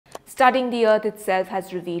Studying the Earth itself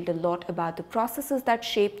has revealed a lot about the processes that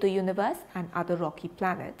shape the universe and other rocky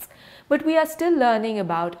planets, but we are still learning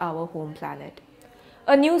about our home planet.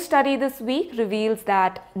 A new study this week reveals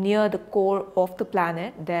that near the core of the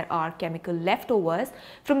planet there are chemical leftovers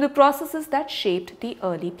from the processes that shaped the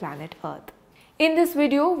early planet Earth. In this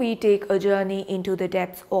video, we take a journey into the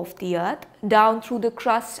depths of the Earth, down through the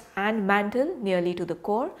crust and mantle nearly to the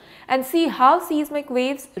core, and see how seismic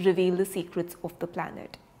waves reveal the secrets of the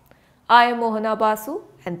planet. I am Mohana Basu,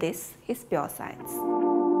 and this is Pure Science.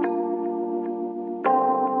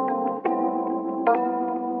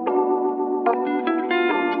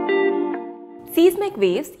 Seismic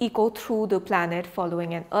waves echo through the planet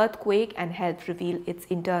following an earthquake and help reveal its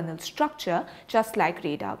internal structure, just like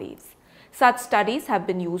radar waves. Such studies have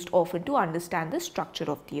been used often to understand the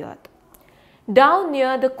structure of the Earth. Down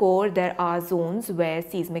near the core, there are zones where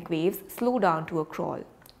seismic waves slow down to a crawl.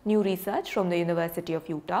 New research from the University of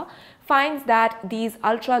Utah finds that these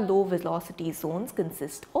ultra-low velocity zones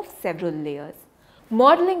consist of several layers.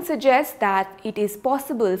 Modeling suggests that it is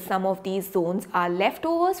possible some of these zones are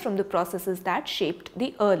leftovers from the processes that shaped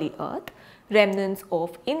the early Earth, remnants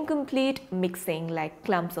of incomplete mixing like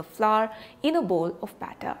clumps of flour in a bowl of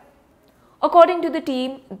batter. According to the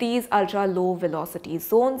team, these ultra-low velocity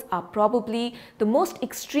zones are probably the most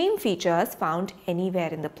extreme features found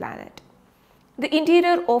anywhere in the planet. The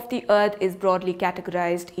interior of the Earth is broadly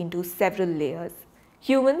categorized into several layers.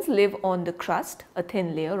 Humans live on the crust, a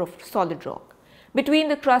thin layer of solid rock. Between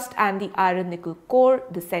the crust and the iron-nickel core,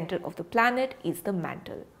 the center of the planet is the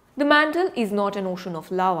mantle. The mantle is not an ocean of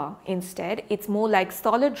lava. Instead, it's more like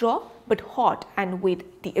solid rock, but hot and with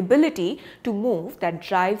the ability to move that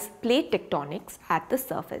drives plate tectonics at the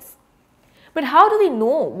surface. But how do we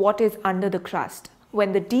know what is under the crust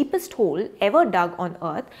when the deepest hole ever dug on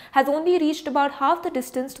Earth has only reached about half the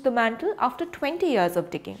distance to the mantle after 20 years of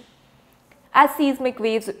digging? As seismic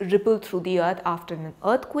waves ripple through the Earth after an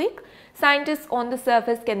earthquake, scientists on the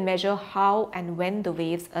surface can measure how and when the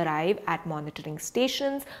waves arrive at monitoring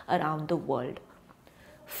stations around the world.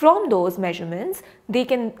 From those measurements, they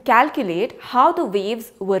can calculate how the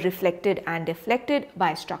waves were reflected and deflected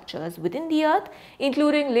by structures within the Earth,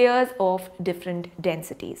 including layers of different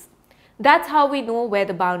densities. That's how we know where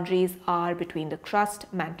the boundaries are between the crust,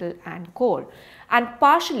 mantle and core, and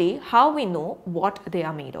partially how we know what they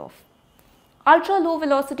are made of. Ultra-low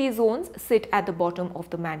velocity zones sit at the bottom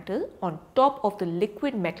of the mantle on top of the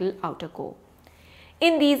liquid metal outer core.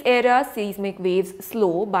 In these areas, seismic waves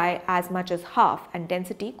slow by as much as half and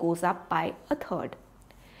density goes up by a third.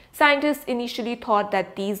 Scientists initially thought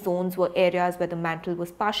that these zones were areas where the mantle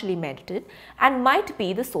was partially melted and might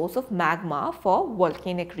be the source of magma for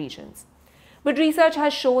volcanic regions. But research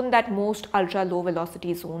has shown that most ultra-low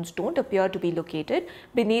velocity zones don't appear to be located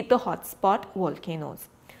beneath the hotspot volcanoes.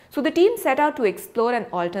 So the team set out to explore an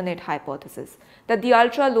alternate hypothesis that the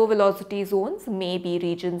ultra-low velocity zones may be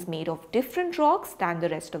regions made of different rocks than the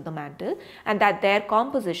rest of the mantle and that their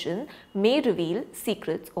composition may reveal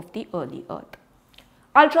secrets of the early Earth.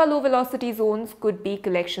 Ultra-low velocity zones could be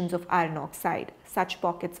collections of iron oxide. Such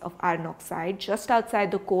pockets of iron oxide just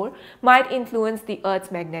outside the core might influence the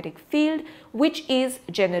Earth's magnetic field, which is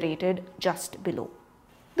generated just below.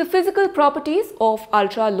 The physical properties of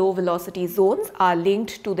ultra-low velocity zones are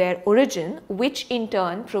linked to their origin, which in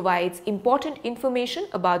turn provides important information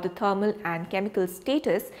about the thermal and chemical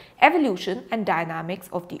status, evolution and dynamics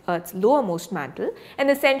of the Earth's lowermost mantle, an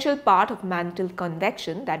essential part of mantle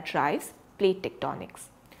convection that drives plate tectonics.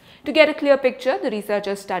 To get a clear picture, the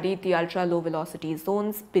researchers studied the ultra-low velocity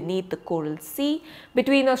zones beneath the Coral Sea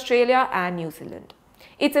between Australia and New Zealand.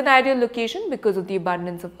 It's an ideal location because of the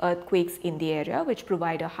abundance of earthquakes in the area, which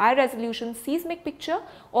provide a high-resolution seismic picture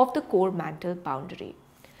of the core mantle boundary.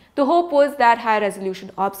 The hope was that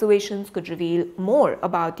high-resolution observations could reveal more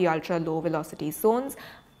about the ultra-low velocity zones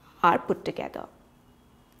are put together.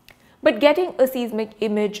 But getting a seismic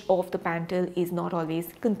image of the mantle is not always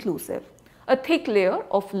conclusive. A thick layer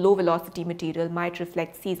of low-velocity material might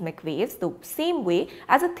reflect seismic waves the same way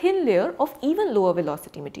as a thin layer of even lower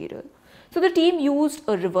velocity material. So the team used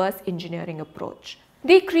a reverse engineering approach.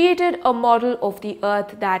 They created a model of the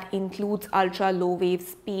Earth that includes ultra-low wave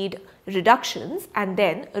speed reductions and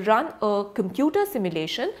then run a computer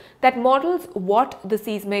simulation that models what the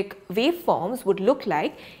seismic waveforms would look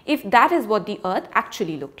like if that is what the Earth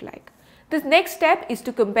actually looked like. The next step is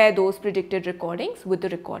to compare those predicted recordings with the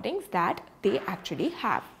recordings that they actually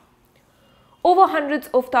have. Over hundreds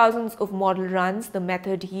of thousands of model runs, the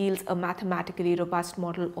method yields a mathematically robust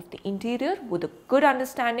model of the interior with a good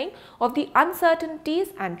understanding of the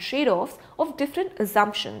uncertainties and trade-offs of different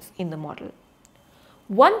assumptions in the model.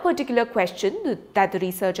 One particular question that the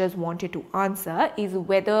researchers wanted to answer is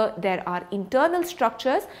whether there are internal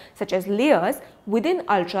structures such as layers within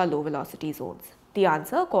ultra-low velocity zones. The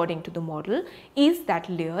answer, according to the model, is that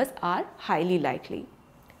layers are highly likely.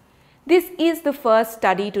 This is the first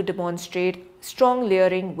study to demonstrate strong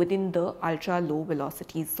layering within the ultra-low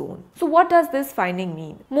velocity zone. So what does this finding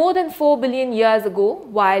mean? More than 4 billion years ago,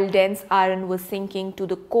 while dense iron was sinking to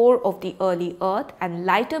the core of the early Earth and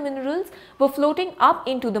lighter minerals were floating up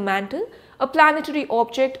into the mantle, a planetary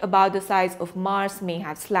object about the size of Mars may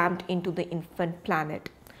have slammed into the infant planet.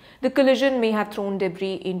 The collision may have thrown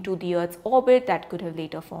debris into the Earth's orbit that could have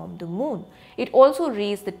later formed the Moon. It also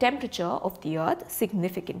raised the temperature of the Earth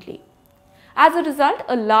significantly. As a result,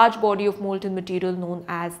 a large body of molten material known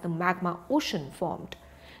as the magma ocean formed.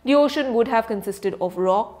 The ocean would have consisted of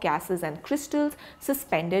rock, gases and crystals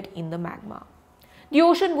suspended in the magma. The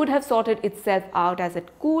ocean would have sorted itself out as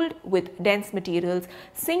it cooled, with dense materials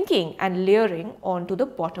sinking and layering onto the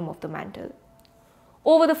bottom of the mantle.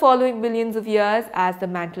 Over the following billions of years, as the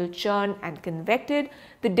mantle churned and convected,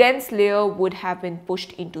 the dense layer would have been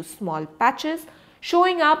pushed into small patches,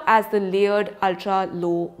 showing up as the layered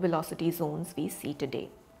ultra-low velocity zones we see today.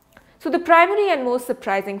 So the primary and most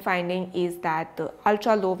surprising finding is that the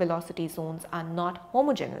ultra-low velocity zones are not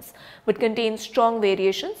homogeneous but contain strong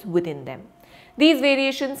variations within them. These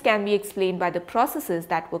variations can be explained by the processes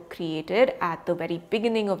that were created at the very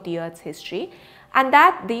beginning of the Earth's history, and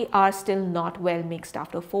that they are still not well mixed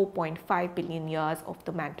after 4.5 billion years of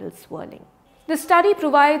the mantle swirling. The study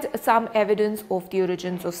provides some evidence of the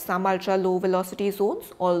origins of some ultra-low velocity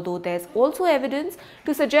zones, although there's also evidence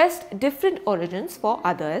to suggest different origins for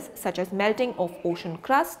others, such as melting of ocean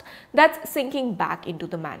crust that's sinking back into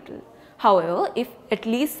the mantle. However, if at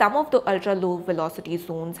least some of the ultra-low velocity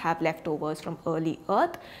zones have leftovers from early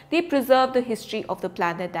Earth, they preserve the history of the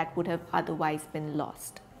planet that would have otherwise been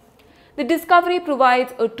lost. The discovery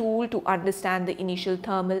provides a tool to understand the initial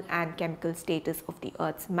thermal and chemical status of the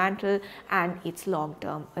Earth's mantle and its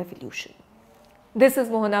long-term evolution. This is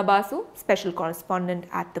Mohana Basu, special correspondent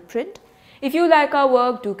at ThePrint. If you like our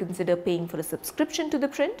work, do consider paying for a subscription to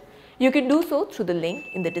ThePrint. You can do so through the link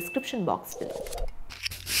in the description box below.